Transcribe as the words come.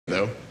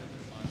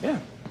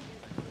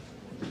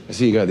I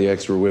see you got the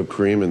extra whipped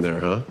cream in there,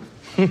 huh?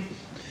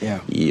 Yeah.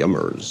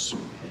 Yummers.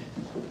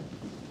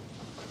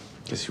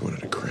 Guess you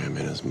wanted to cram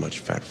in as much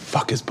fat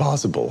fuck as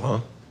possible,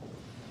 huh?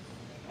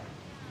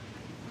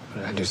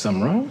 Did I do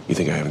something wrong? You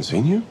think I haven't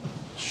seen you?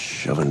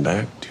 Shoving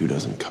back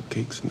 24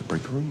 cupcakes in the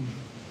break room.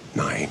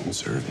 9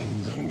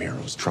 servings on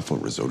Miro's truffle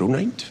risotto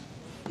night.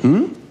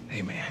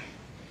 Hey, man.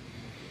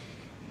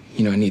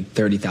 You know, I need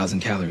 30,000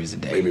 calories a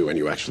day. Maybe when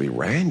you actually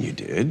ran, you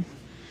did.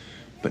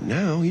 But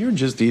now you're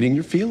just eating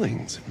your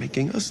feelings,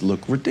 making us look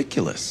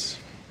ridiculous.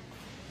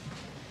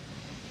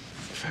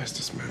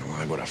 Fastest man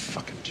alive, what a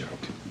fucking joke.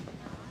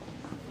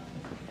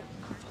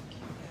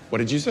 What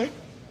did you say?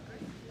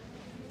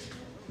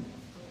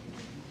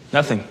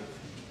 Nothing.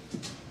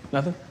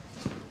 Nothing?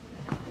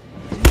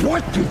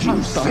 What did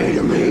you say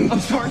to me? I'm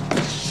sorry.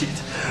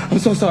 Shit. I'm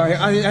so sorry.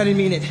 I didn't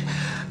mean it.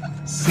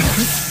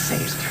 Say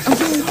it. I'm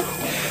sorry.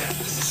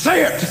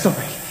 Say it! I'm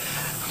sorry.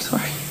 I'm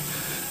sorry.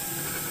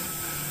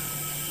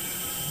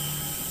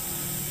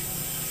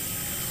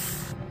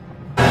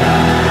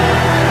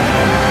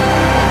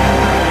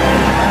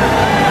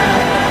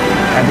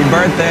 Happy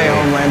birthday,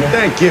 Homelander.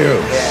 Thank you.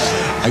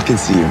 I can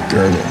see your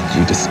girdle,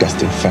 you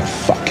disgusting fat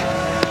fuck.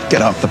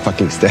 Get off the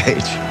fucking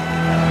stage.